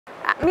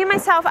Me,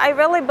 myself, I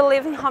really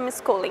believe in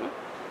homeschooling.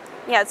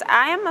 Yes,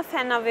 I am a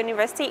fan of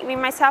university. Me,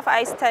 myself,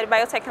 I study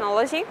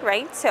biotechnology,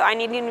 right? So I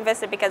need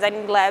university because I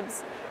need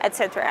labs,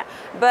 etc.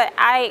 But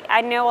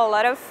I know a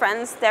lot of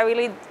friends that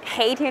really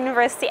hate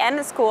university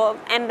and school,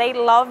 and they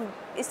love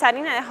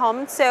studying at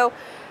home. So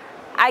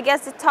I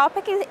guess the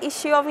topic and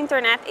issue of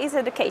internet is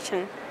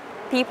education.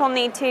 People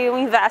need to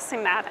invest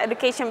in that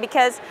education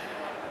because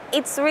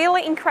it's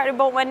really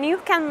incredible when you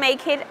can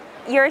make it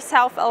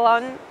yourself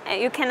alone,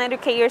 you can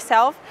educate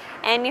yourself,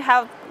 and you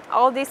have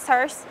all these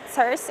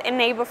sources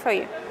enabled for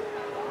you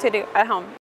to do at home.